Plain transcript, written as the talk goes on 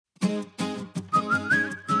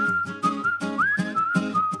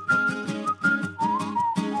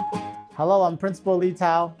Hello, I'm Principal Lee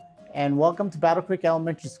Tao, and welcome to Battle Creek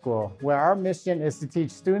Elementary School, where our mission is to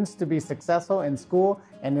teach students to be successful in school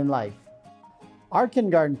and in life. Our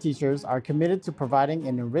kindergarten teachers are committed to providing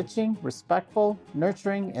an enriching, respectful,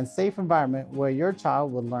 nurturing, and safe environment where your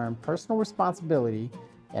child will learn personal responsibility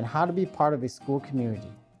and how to be part of a school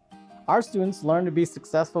community. Our students learn to be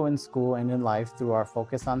successful in school and in life through our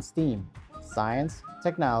focus on STEAM: science,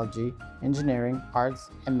 technology, engineering,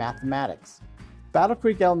 arts, and mathematics. Battle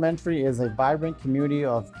Creek Elementary is a vibrant community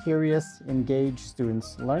of curious, engaged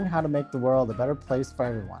students learning how to make the world a better place for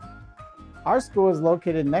everyone. Our school is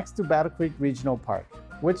located next to Battle Creek Regional Park,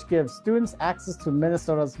 which gives students access to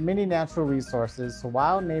Minnesota's many natural resources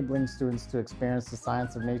while enabling students to experience the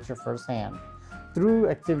science of nature firsthand through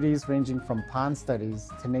activities ranging from pond studies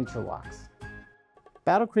to nature walks.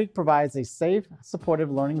 Battle Creek provides a safe,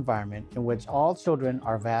 supportive learning environment in which all children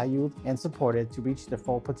are valued and supported to reach their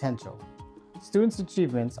full potential. Students'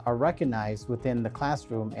 achievements are recognized within the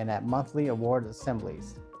classroom and at monthly award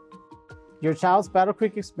assemblies. Your child's Battle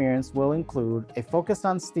Creek experience will include a focus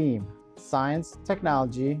on STEAM: science,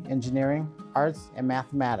 technology, engineering, arts, and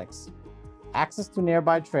mathematics, access to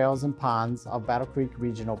nearby trails and ponds of Battle Creek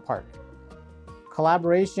Regional Park,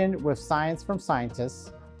 collaboration with Science from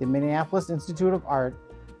Scientists, the Minneapolis Institute of Art,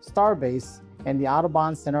 Starbase, and the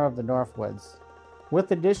Audubon Center of the Northwoods,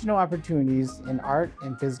 with additional opportunities in art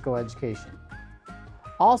and physical education.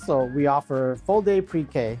 Also, we offer full-day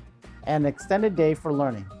pre-K and extended day for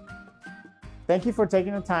learning. Thank you for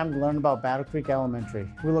taking the time to learn about Battle Creek Elementary.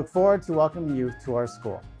 We look forward to welcoming you to our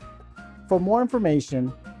school. For more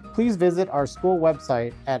information, please visit our school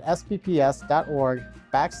website at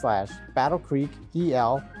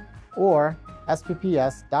spps.org/battlecreekel or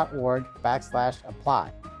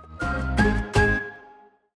spps.org/apply.